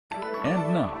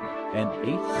and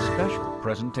 8th special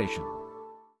presentation.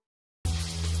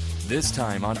 This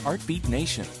time on ArtBeat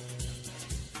Nation,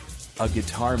 a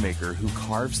guitar maker who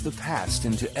carves the past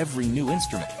into every new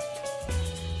instrument.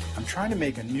 I'm trying to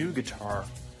make a new guitar,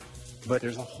 but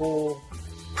there's a whole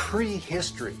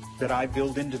prehistory that I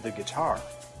build into the guitar.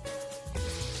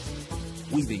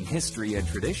 Weaving history and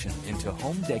tradition into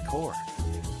home decor.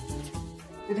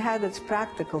 It had its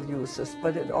practical uses,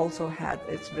 but it also had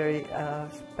its very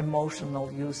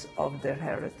emotional use of their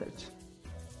heritage.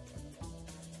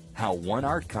 How one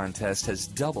art contest has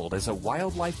doubled as a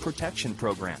wildlife protection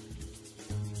program.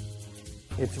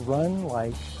 It's run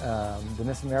like the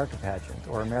Miss America pageant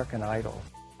or American Idol.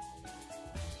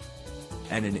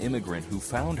 And an immigrant who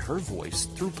found her voice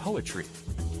through poetry.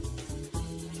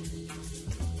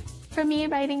 For me,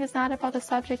 writing is not about the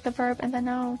subject, the verb, and the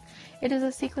noun. It is a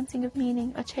sequencing of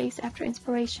meaning, a chase after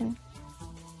inspiration.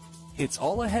 It's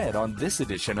all ahead on this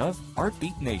edition of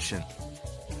ArtBeat Nation.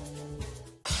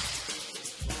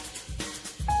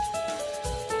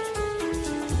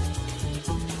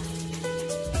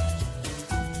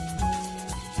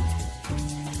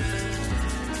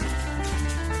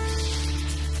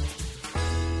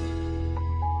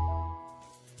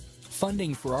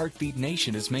 Funding for ArtBeat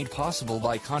Nation is made possible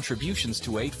by contributions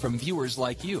to aid from viewers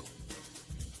like you.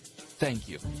 Thank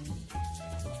you.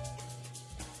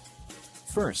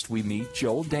 First, we meet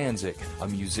Joel Danzig, a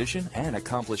musician and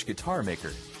accomplished guitar maker.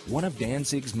 One of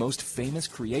Danzig's most famous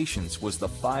creations was the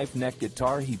 5-neck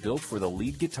guitar he built for the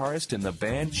lead guitarist in the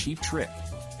band Cheap Trick.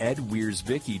 Ed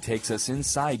Wiersbicki takes us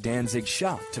inside Danzig's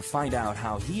shop to find out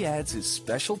how he adds his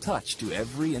special touch to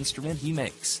every instrument he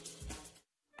makes.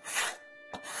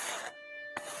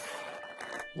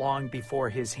 Long before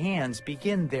his hands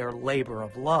begin their labor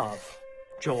of love,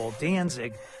 Joel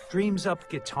Danzig dreams up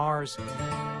guitars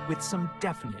with some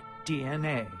definite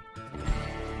DNA.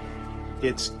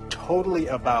 It's totally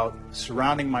about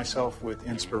surrounding myself with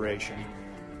inspiration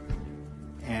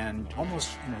and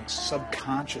almost in a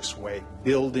subconscious way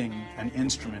building an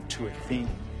instrument to a theme.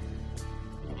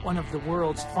 One of the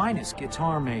world's finest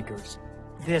guitar makers,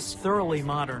 this thoroughly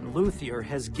modern luthier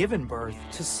has given birth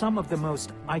to some of the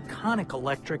most iconic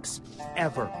electrics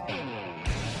ever,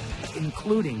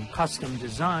 including custom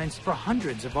designs for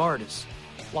hundreds of artists,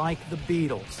 like the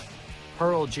Beatles,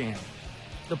 Pearl Jam,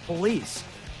 the Police,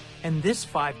 and this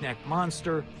 5-neck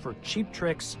monster for Cheap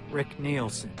Trick's Rick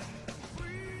Nielsen.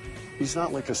 He's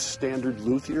not like a standard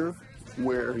luthier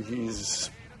where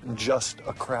he's just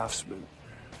a craftsman.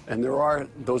 And there are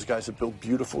those guys that build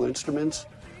beautiful instruments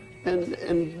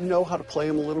and know how to play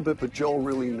them a little bit, but Joel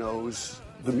really knows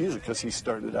the music because he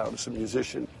started out as a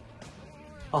musician.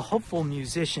 A hopeful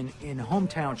musician in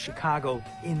hometown Chicago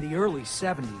in the early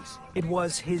 70s, it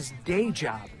was his day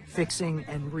job fixing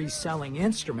and reselling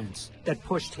instruments that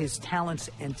pushed his talents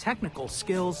and technical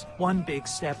skills one big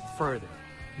step further.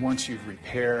 Once you've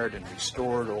repaired and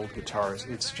restored old guitars,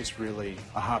 it's just really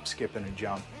a hop, skip, and a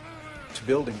jump to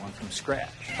building one from scratch.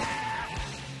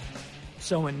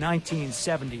 So in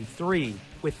 1973,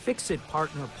 with Fix-It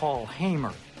partner Paul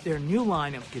Hamer, their new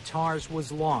line of guitars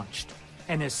was launched.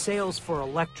 And as sales for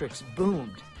electrics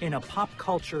boomed in a pop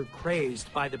culture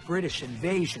crazed by the British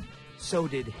invasion, so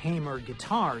did Hamer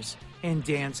guitars in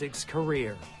Danzig's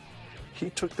career.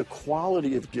 He took the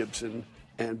quality of Gibson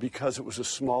and because it was a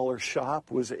smaller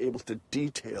shop, was able to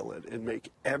detail it and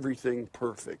make everything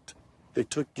perfect. They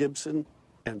took Gibson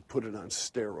and put it on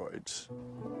steroids.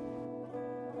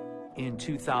 In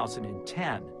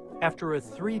 2010, after a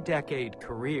 3-decade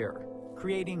career,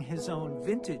 creating his own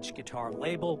vintage guitar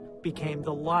label became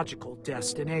the logical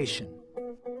destination.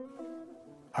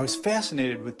 I was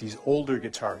fascinated with these older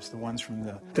guitars, the ones from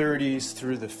the 30s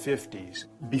through the 50s,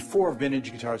 before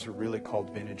vintage guitars were really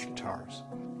called vintage guitars.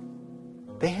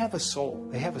 They have a soul,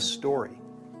 they have a story.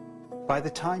 By the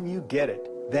time you get it,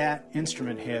 that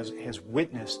instrument has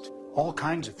witnessed all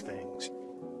kinds of things.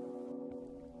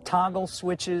 Toggle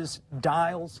switches,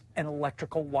 dials, and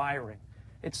electrical wiring.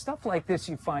 It's stuff like this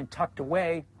you find tucked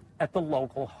away at the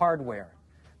local hardware.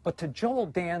 But to Joel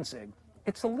Danzig,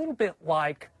 it's a little bit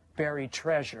like buried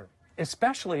treasure,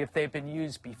 especially if they've been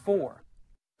used before.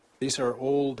 These are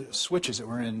old switches that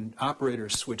were in operator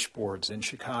switchboards in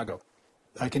Chicago.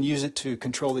 I can use it to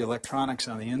control the electronics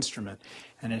on the instrument,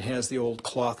 and it has the old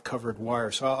cloth-covered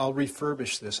wire. So I'll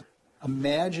refurbish this.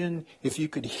 Imagine if you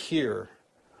could hear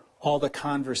all the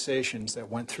conversations that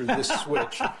went through this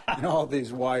switch and all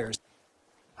these wires.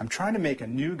 I'm trying to make a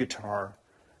new guitar,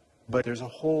 but there's a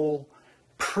whole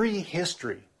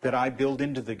prehistory that I build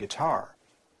into the guitar.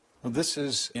 Well, this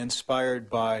is inspired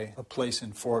by a place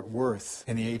in Fort Worth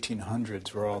in the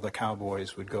 1800s where all the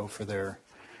cowboys would go for their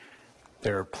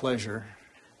pleasure.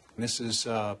 This is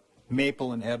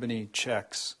maple and ebony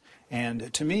checks.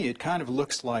 And to me, it kind of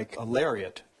looks like a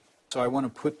lariat. So I want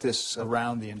to put this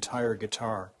around the entire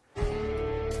guitar.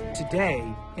 Today,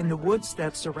 in the woods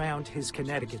that surround his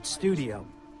Connecticut studio,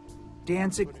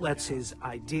 Danzig lets his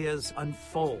ideas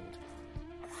unfold.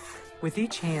 With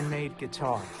each handmade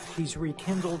guitar, he's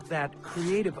rekindled that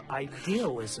creative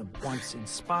idealism once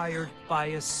inspired by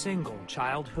a single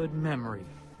childhood memory.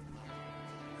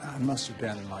 I must have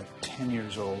been like 10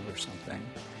 years old or something.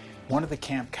 One of the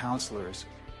camp counselors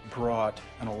brought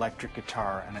an electric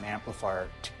guitar and an amplifier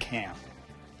to camp.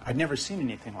 I'd never seen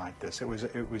anything like this. It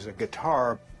was a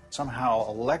guitar, somehow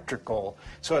electrical,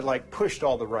 so it like pushed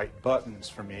all the right buttons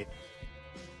for me.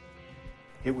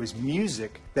 It was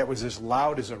music that was as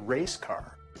loud as a race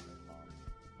car.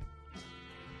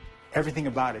 Everything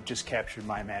about it just captured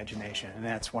my imagination, and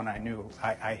that's when I knew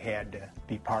I had to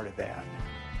be part of that.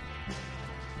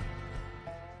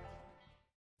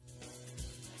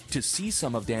 To see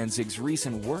some of Danzig's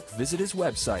recent work, visit his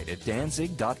website at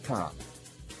danzig.com.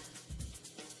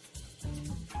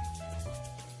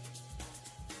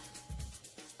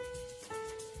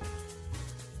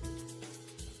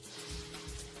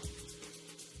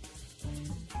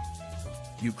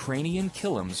 Ukrainian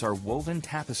kilims are woven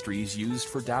tapestries used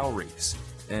for dowries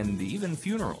and even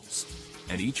funerals,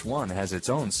 and each one has its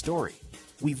own story.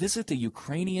 We visit the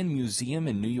Ukrainian Museum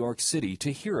in New York City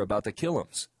to hear about the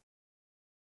kilims.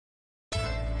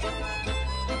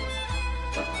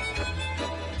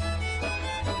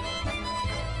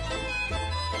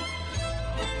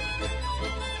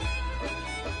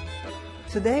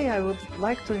 Today I would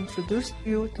like to introduce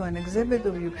you to an exhibit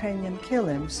of Ukrainian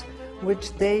kilims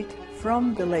which date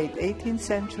from the late 18th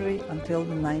century until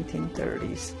the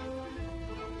 1930s.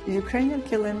 The Ukrainian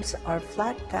kilims are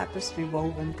flat tapestry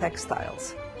woven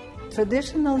textiles.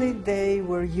 Traditionally, they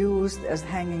were used as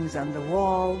hangings on the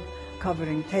wall,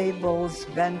 covering tables,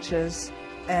 benches,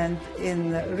 and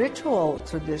in ritual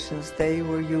traditions, they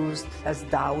were used as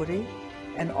dowry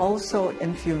and also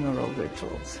in funeral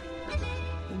rituals.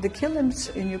 The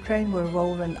kilims in Ukraine were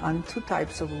woven on two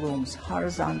types of looms,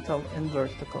 horizontal and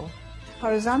vertical.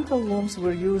 Horizontal looms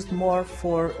were used more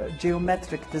for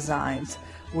geometric designs,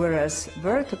 whereas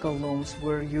vertical looms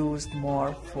were used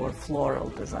more for floral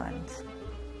designs.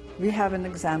 We have an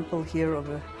example here of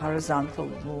a horizontal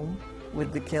loom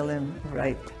with the kilim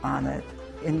right on it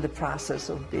in the process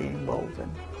of being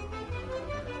woven.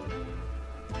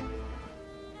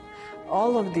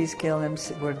 All of these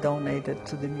kilims were donated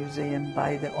to the museum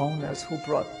by the owners who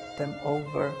brought them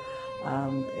over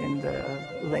in the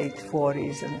late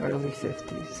 40s and early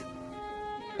 50s.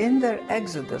 In their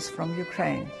exodus from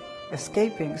Ukraine,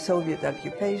 escaping Soviet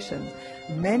occupation,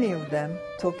 many of them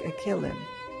took a kilim.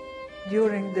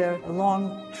 During their long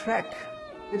trek,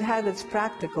 it had its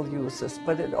practical uses,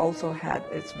 but it also had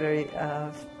its very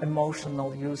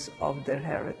emotional use of their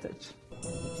heritage.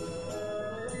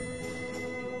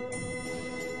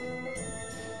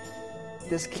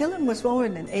 This kilim was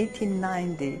woven in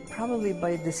 1890, probably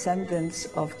by descendants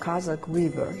of Kazakh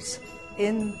weavers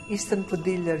in Eastern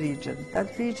Podillia region.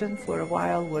 That region for a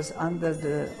while was under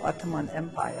the Ottoman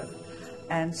Empire.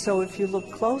 And so if you look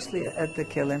closely at the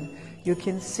kilim, you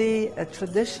can see a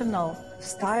traditional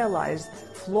stylized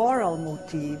floral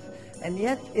motif, and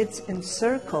yet it's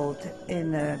encircled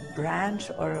in a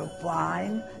branch or a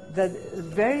vine that is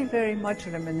very, very much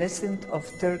reminiscent of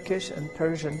Turkish and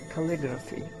Persian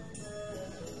calligraphy.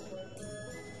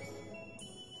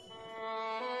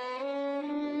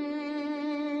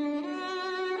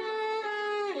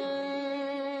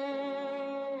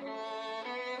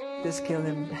 This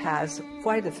kilim has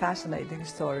quite a fascinating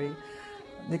story.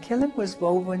 The kilim was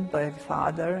woven by a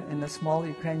father in a small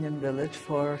Ukrainian village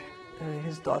for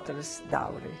his daughter's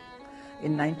dowry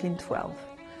in 1912.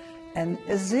 And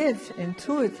as if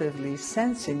intuitively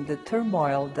sensing the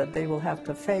turmoil that they will have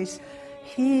to face,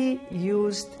 he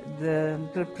used the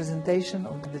representation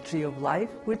of the tree of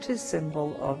life, which is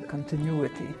symbol of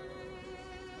continuity.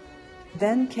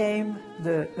 Then came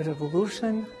the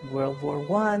revolution, World War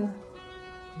I.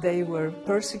 They were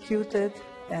persecuted,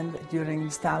 and during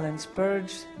Stalin's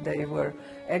purge, they were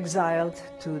exiled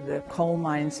to the coal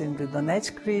mines in the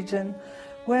Donetsk region.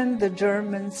 When the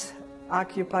Germans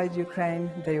occupied Ukraine,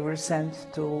 they were sent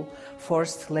to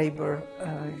forced labor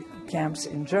camps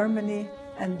in Germany,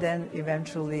 and then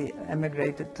eventually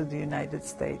emigrated to the United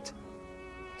States.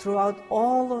 Throughout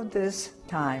all of this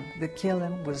time, the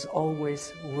kilim was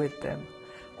always with them,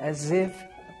 as if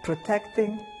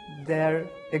protecting their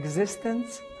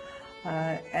existence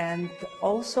and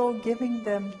also giving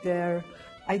them their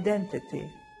identity.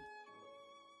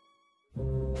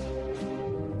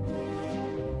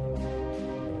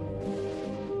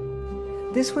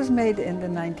 This was made in the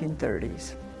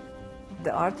 1930s.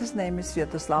 The artist's name is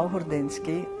Sviatoslav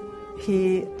Hordinsky.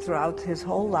 He, throughout his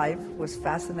whole life, was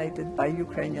fascinated by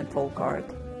Ukrainian folk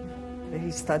art.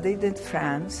 He studied in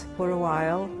France for a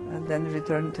while and then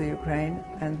returned to Ukraine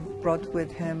and brought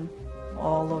with him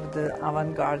all of the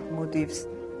avant-garde motifs.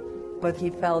 But he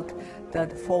felt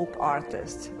that folk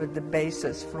artists were the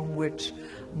basis from which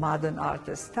modern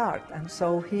artists start. And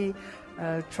so he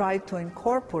tried to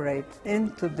incorporate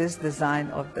into this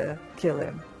design of the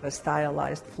kilim a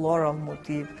stylized floral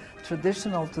motif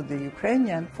traditional to the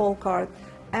Ukrainian folk art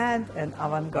and an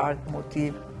avant-garde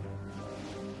motif.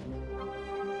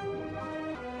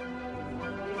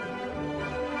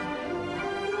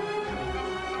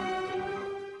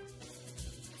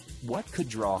 What could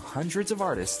draw hundreds of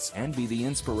artists and be the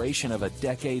inspiration of a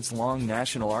decades-long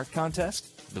national art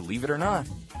contest? Believe it or not,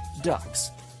 ducks.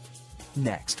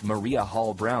 Next, Maria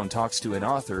Hall Brown talks to an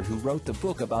author who wrote the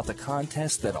book about the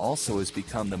contest that also has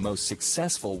become the most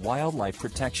successful wildlife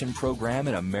protection program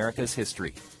in America's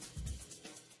history.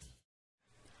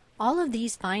 All of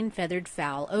these fine-feathered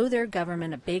fowl owe their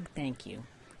government a big thank you.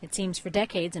 It seems for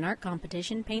decades an art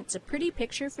competition paints a pretty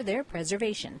picture for their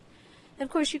preservation. Of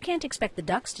course, you can't expect the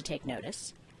ducks to take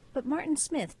notice, but Martin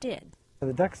Smith did.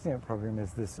 The duck stamp program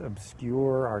is this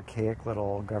obscure, archaic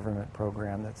little government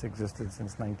program that's existed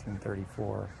since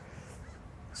 1934.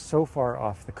 So far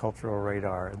off the cultural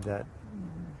radar that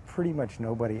pretty much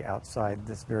nobody outside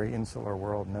this very insular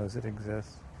world knows it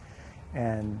exists.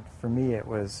 And for me, it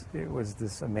was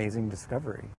this amazing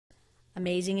discovery.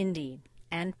 Amazing indeed,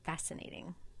 and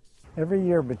fascinating. Every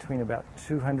year between about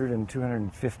 200 and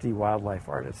 250 wildlife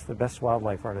artists, the best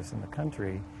wildlife artists in the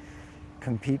country,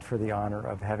 compete for the honor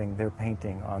of having their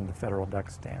painting on the federal duck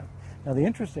stamp. Now the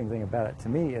interesting thing about it to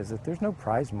me is that there's no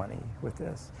prize money with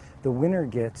this. The winner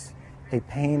gets a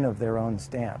pane of their own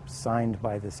stamp signed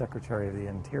by the Secretary of the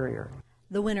Interior.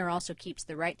 The winner also keeps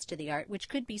the rights to the art, which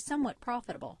could be somewhat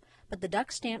profitable, but the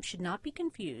duck stamp should not be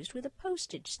confused with a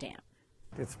postage stamp.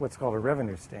 It's what's called a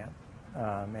revenue stamp,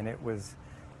 and it was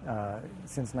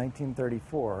since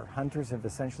 1934, hunters have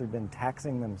essentially been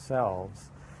taxing themselves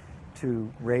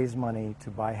to raise money to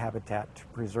buy habitat to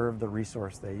preserve the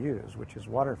resource they use, which is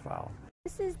waterfowl.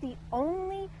 This is the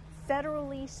only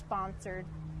federally sponsored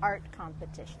art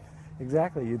competition.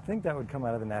 Exactly. You'd think that would come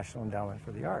out of the National Endowment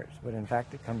for the Arts, but in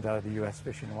fact it comes out of the U.S.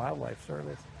 Fish and Wildlife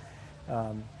Service.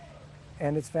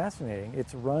 And it's fascinating.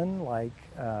 It's run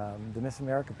like the Miss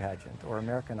America pageant or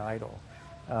American Idol.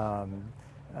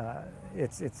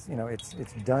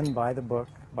 It's done by the book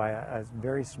by a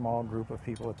very small group of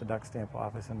people at the Duck Stamp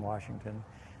office in Washington,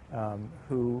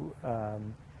 who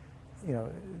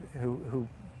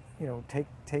take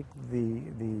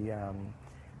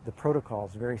the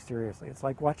protocols very seriously. It's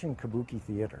like watching kabuki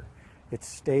theater. It's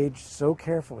staged so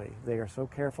carefully. They are so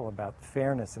careful about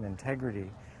fairness and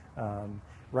integrity,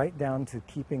 right down to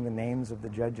keeping the names of the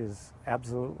judges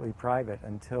absolutely private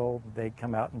until they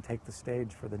come out and take the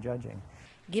stage for the judging.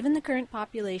 Given the current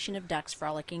population of ducks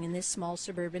frolicking in this small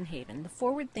suburban haven, the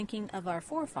forward thinking of our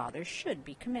forefathers should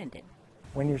be commended.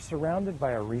 When you're surrounded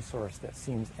by a resource that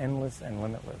seems endless and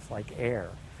limitless, like air,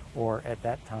 or at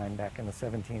that time, back in the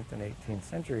 17th and 18th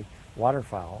century,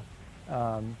 waterfowl,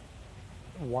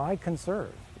 why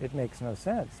conserve? It makes no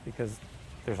sense because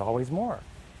there's always more.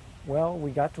 Well,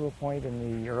 we got to a point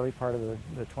in the early part of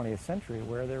the 20th century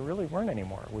where there really weren't any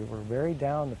more. We were very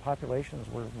down, the populations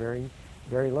were very,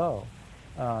 very low.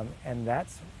 And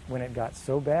that's when it got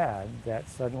so bad that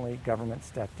suddenly government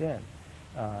stepped in.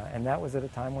 And that was at a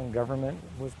time when government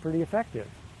was pretty effective.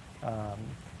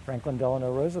 Franklin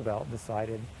Delano Roosevelt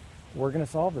decided, we're going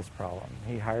to solve this problem.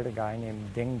 He hired a guy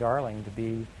named Ding Darling to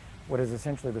be what is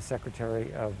essentially the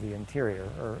Secretary of the Interior,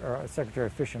 or Secretary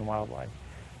of Fish and Wildlife.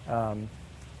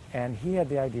 And he had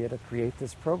the idea to create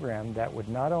this program that would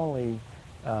not only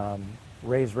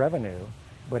raise revenue,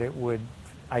 but it would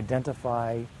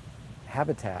identify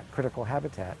habitat, critical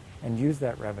habitat, and use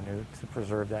that revenue to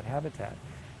preserve that habitat.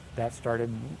 That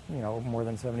started, more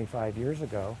than 75 years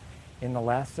ago. In the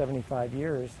last 75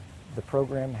 years, the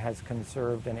program has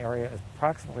conserved an area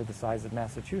approximately the size of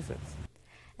Massachusetts.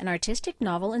 An artistic,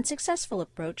 novel, and successful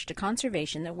approach to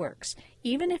conservation that works,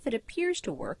 even if it appears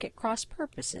to work at cross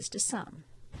purposes to some.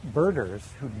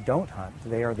 Birders who don't hunt,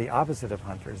 they are the opposite of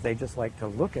hunters. They just like to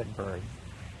look at birds.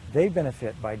 They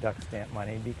benefit by duck stamp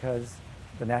money because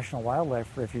the National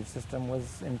Wildlife Refuge System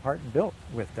was in part built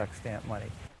with duck stamp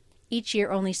money. Each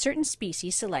year, only certain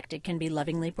species selected can be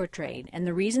lovingly portrayed, and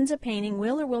the reasons a painting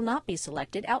will or will not be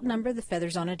selected outnumber the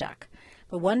feathers on a duck.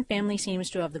 But one family seems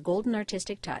to have the golden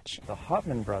artistic touch. The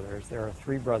Hauptmann brothers, there are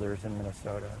 3 brothers in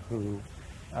Minnesota who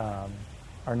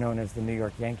are known as the New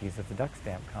York Yankees of the duck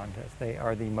stamp contest. They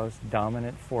are the most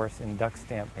dominant force in duck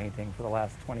stamp painting for the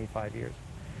last 25 years.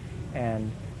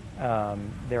 And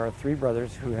there are three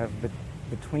brothers who have,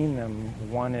 between them,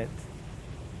 won it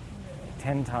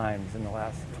 10 times in the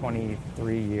last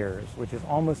 23 years, which is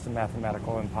almost a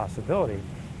mathematical impossibility,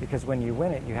 because when you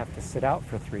win it, you have to sit out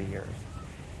for 3 years.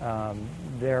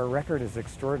 Their record is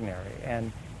extraordinary,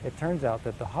 and it turns out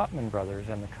that the Hoffman brothers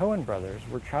and the Cohen brothers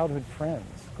were childhood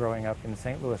friends growing up in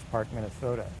St. Louis Park,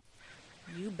 Minnesota.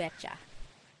 You betcha.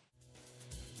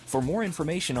 For more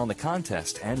information on the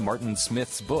contest and Martin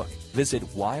Smith's book, visit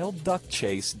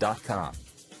wildduckchase.com.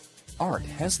 Art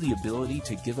has the ability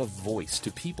to give a voice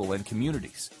to people and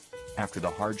communities. After the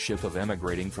hardship of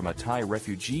emigrating from a Thai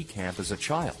refugee camp as a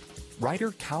child,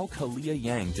 writer Kao Kalia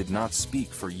Yang did not speak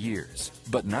for years,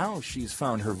 but now she's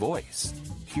found her voice.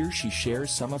 Here she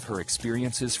shares some of her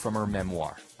experiences from her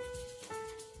memoir.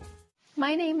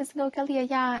 My name is Kao Kalia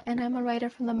Yang, and I'm a writer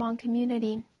from the Hmong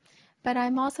community. But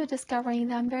I'm also discovering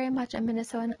that I'm very much a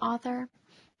Minnesotan author.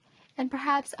 And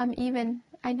perhaps I'm even,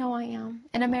 I know I am,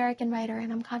 an American writer,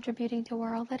 and I'm contributing to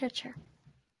world literature.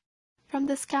 From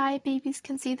the sky, babies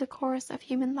can see the course of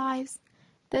human lives.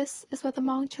 This is what the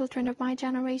Hmong children of my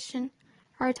generation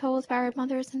are told by our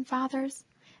mothers and fathers.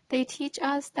 They teach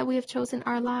us that we have chosen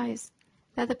our lives,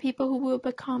 that the people who we will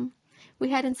become, we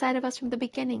had inside of us from the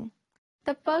beginning.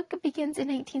 The book begins in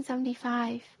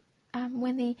 1975,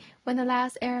 when the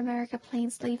last Air America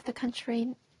planes leave the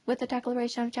country with the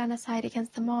declaration of genocide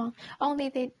against the Hmong. Only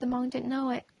the Hmong didn't know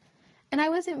it. And I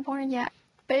wasn't born yet,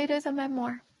 but it is a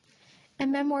memoir.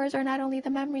 And memoirs are not only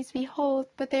the memories we hold,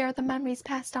 but they are the memories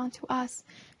passed on to us,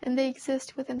 and they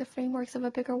exist within the frameworks of a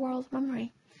bigger world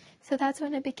memory. So that's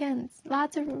when it begins.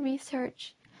 Lots of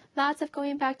research, lots of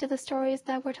going back to the stories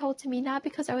that were told to me, not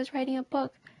because I was writing a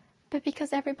book, but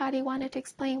because everybody wanted to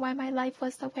explain why my life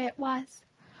was the way it was,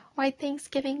 why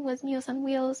Thanksgiving was Meals on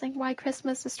Wheels, and why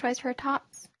Christmas destroys her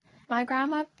tots. My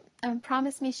grandma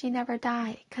promised me she'd never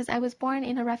die, because I was born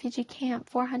in a refugee camp,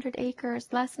 400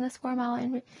 acres, less than a square mile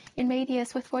in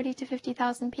radius, with 40 to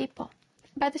 50,000 people.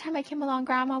 By the time I came along,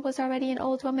 Grandma was already an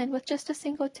old woman with just a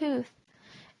single tooth.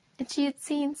 And she had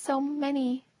seen so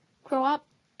many grow up,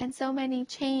 and so many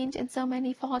change, and so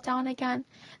many fall down again,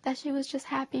 that she was just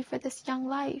happy for this young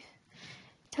life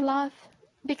to love.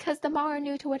 Because the Hmong are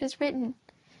new to what is written.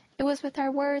 It was with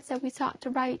our words that we sought to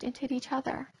write and to each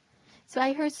other. So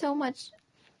I heard so much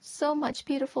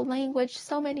beautiful language,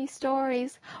 so many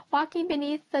stories. Walking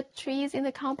beneath the trees in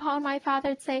the compound, my father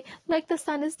would say, "Like the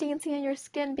sun is dancing on your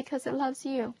skin because it loves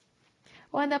you."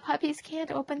 When the puppies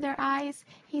can't open their eyes,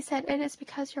 he said, "It is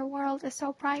because your world is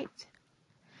so bright."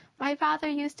 My father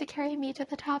used to carry me to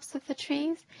the tops of the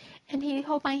trees, and he'd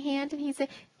hold my hand, and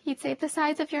he'd say, "The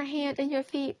size of your hand and your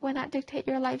feet will not dictate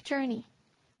your life journey.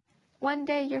 One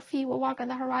day your feet will walk on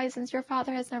the horizons your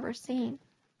father has never seen."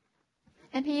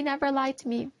 And he never lied to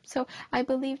me, so I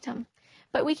believed him.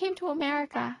 But we came to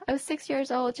America. I was 6 years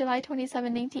old, July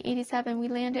 27, 1987. We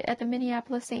landed at the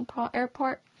Minneapolis-St. Paul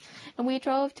airport, and we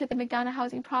drove to the McDonough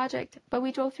Housing Project, but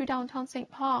we drove through downtown St.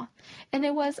 Paul. And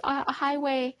it was a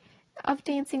highway of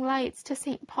dancing lights to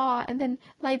St. Paul, and then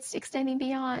lights extending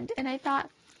beyond. And I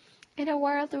thought, in a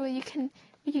world where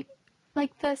you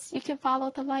like this, you can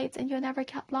follow the lights and you'll never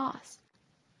get lost.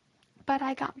 But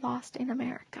I got lost in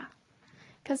America,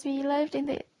 because we lived in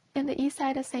the east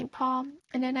side of St. Paul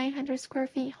in a 900 square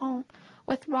feet home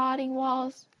with rotting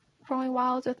walls, growing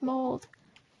wild with mold.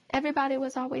 Everybody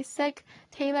was always sick.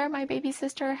 Taylor, my baby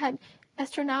sister, had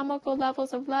astronomical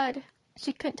levels of lead.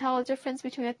 She couldn't tell the difference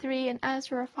between a 3 and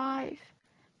Ezra a 5.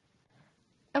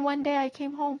 And one day I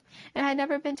came home, and I'd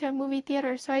never been to a movie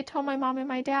theater, so I told my mom and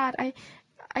my dad. I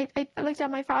looked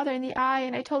at my father in the eye,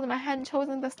 and I told him I hadn't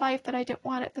chosen this life, that I didn't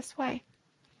want it this way.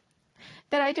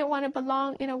 That I didn't want to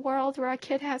belong in a world where a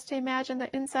kid has to imagine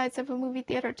the insides of a movie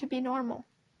theater to be normal.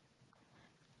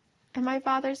 And my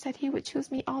father said he would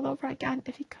choose me all over again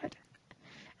if he could.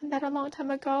 And that a long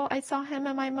time ago, I saw him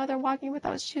and my mother walking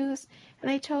without shoes, and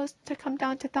I chose to come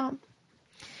down to them.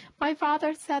 My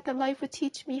father said that life would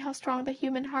teach me how strong the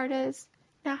human heart is,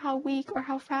 not how weak or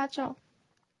how fragile.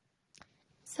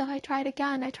 So I tried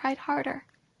again. I tried harder.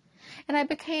 And I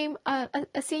became a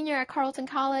senior at Carleton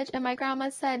College, and my grandma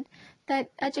said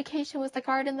that education was the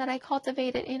garden that I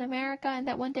cultivated in America, and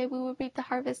that one day we would reap the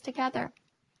harvest together.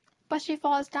 But she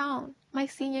falls down. My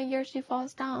senior year, she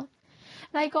falls down.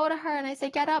 And I go to her and I say,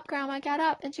 "Get up, Grandma, get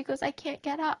up." And she goes, "I can't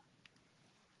get up."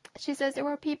 She says, "There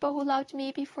were people who loved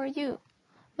me before you.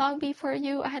 Long before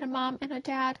you, I had a mom and a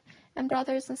dad and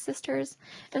brothers and sisters,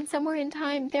 and somewhere in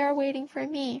time, they're waiting for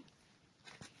me.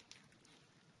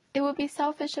 It would be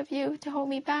selfish of you to hold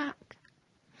me back,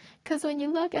 because when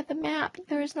you look at the map,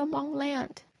 there is no Hmong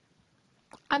land.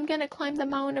 I'm going to climb the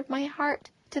mountain of my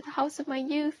heart to the house of my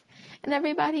youth, and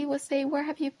everybody will say, "Where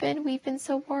have you been? We've been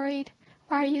so worried.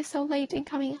 Why are you so late in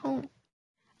coming home?"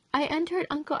 I entered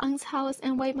Uncle Ang's house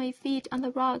and wiped my feet on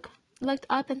the rug, looked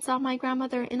up and saw my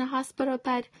grandmother in a hospital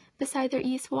bed beside their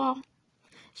east wall.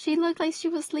 She looked like she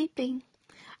was sleeping.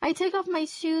 I took off my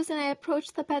shoes and I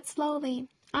approached the bed slowly.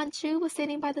 Aunt Chu was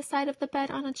sitting by the side of the bed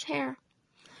on a chair.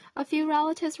 A few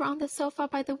relatives were on the sofa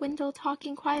by the window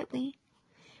talking quietly.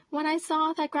 When I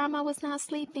saw that Grandma was not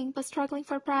sleeping but struggling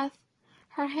for breath,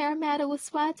 her hair matted with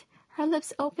sweat, her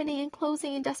lips opening and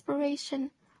closing in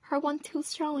desperation, her one tooth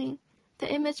showing,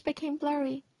 the image became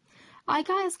blurry. I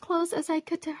got as close as I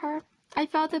could to her. I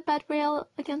felt the bed rail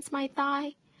against my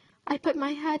thigh. I put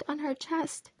my head on her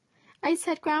chest. I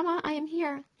said, "Grandma, I am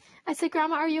here." I said,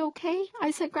 "Grandma, are you okay?"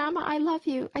 I said, "Grandma, I love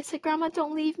you." I said, "Grandma,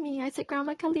 don't leave me." I said,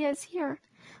 "Grandma, Kalia is here."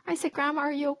 I said, "Grandma,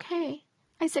 are you okay?"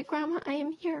 I said, "Grandma, I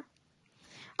am here."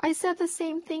 I said the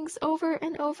same things over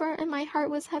and over, and my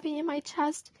heart was heavy in my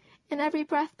chest, and every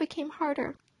breath became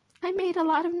harder. I made a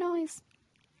lot of noise.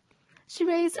 She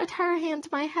raised a tired hand to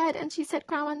my head, and she said,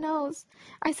 "Grandma knows."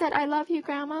 I said, "I love you,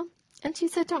 Grandma." And she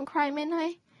said, "Don't cry,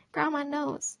 Midnight. Grandma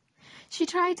knows." She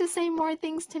tried to say more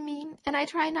things to me, and I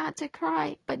tried not to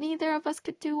cry, but neither of us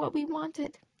could do what we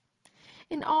wanted.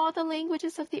 In all the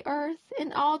languages of the earth,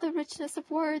 in all the richness of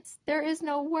words, there is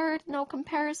no word, no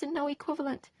comparison, no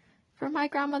equivalent for my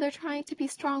grandmother trying to be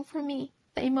strong for me.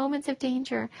 That in moments of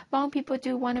danger, Hmong people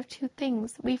do one of two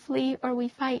things: we flee or we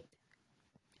fight.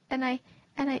 And it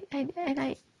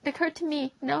occurred to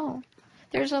me, no,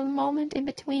 there's a moment in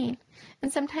between,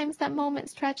 and sometimes that moment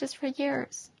stretches for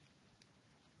years.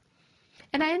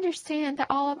 And I understand that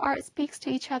all of art speaks to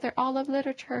each other, all of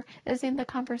literature is in the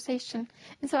conversation.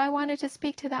 And so I wanted to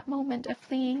speak to that moment of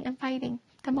fleeing and fighting,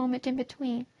 the moment in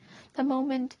between, the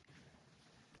moment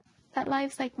that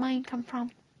lives like mine come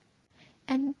from.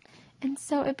 And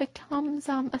so it becomes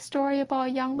a story about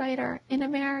a young writer in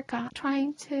America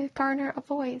trying to garner a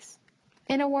voice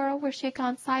in a world where she had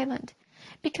gone silent.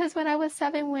 Because when I was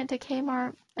 7, we went to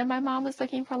Kmart, and my mom was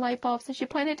looking for light bulbs, and she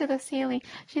pointed to the ceiling.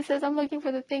 She says, "I'm looking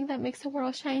for the thing that makes the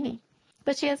world shiny."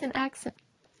 But she has an accent.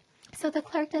 So the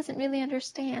clerk doesn't really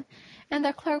understand, and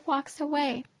the clerk walks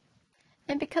away.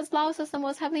 And because Laos is the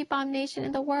most heavily bombed nation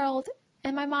in the world,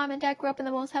 and my mom and dad grew up in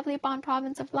the most heavily bombed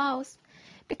province of Laos,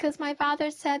 because my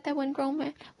father said that when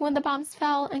the bombs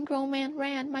fell and grown men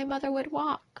ran, my mother would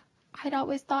walk. I'd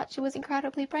always thought she was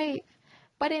incredibly brave.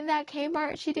 But in that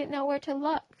Kmart, she didn't know where to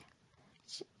look.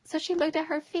 So she looked at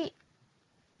her feet.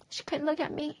 She couldn't look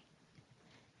at me.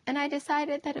 And I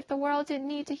decided that if the world didn't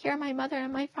need to hear my mother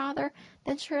and my father,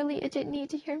 then surely it didn't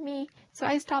need to hear me. So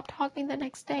I stopped talking the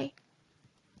next day.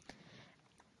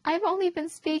 I've only been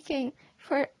speaking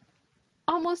for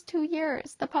almost 2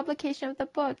 years. The publication of the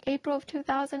book, April of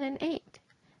 2008.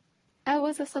 I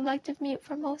was a selective mute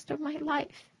for most of my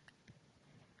life.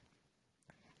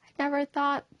 I never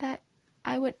thought that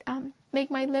I would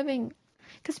make my living,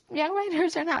 because young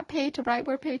writers are not paid to write,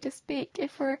 we're paid to speak.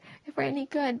 If we're any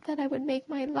good, that I would make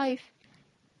my life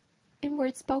in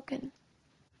words spoken.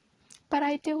 But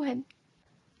I do it.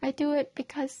 I do it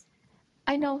because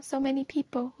I know so many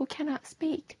people who cannot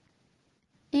speak,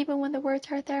 even when the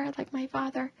words are there, like my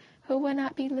father, who will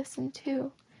not be listened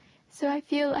to. So I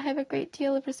feel I have a great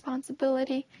deal of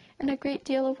responsibility and a great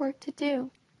deal of work to do.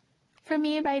 For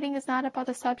me, writing is not about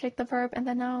the subject, the verb, and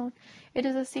the noun. It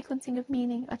is a sequencing of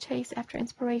meaning, a chase after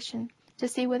inspiration, to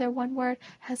see whether one word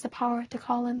has the power to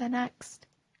call in the next.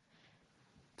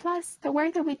 Plus, the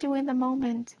work that we do in the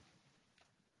moment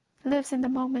lives in the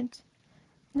moment.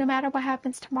 No matter what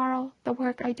happens tomorrow, the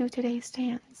work I do today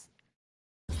stands.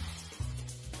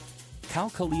 Cal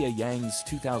Kalia Yang's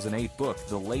 2008 book,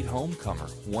 The Late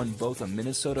Homecomer, won both a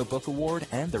Minnesota Book Award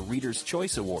and the Reader's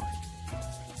Choice Award.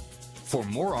 For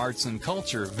more arts and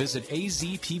culture, visit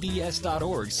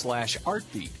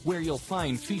azpbs.org/artbeat, where you'll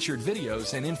find featured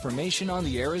videos and information on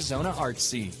the Arizona art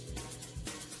scene.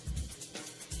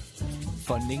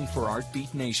 Funding for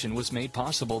ArtBeat Nation was made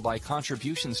possible by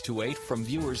contributions to AIT from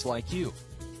viewers like you.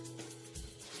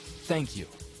 Thank you.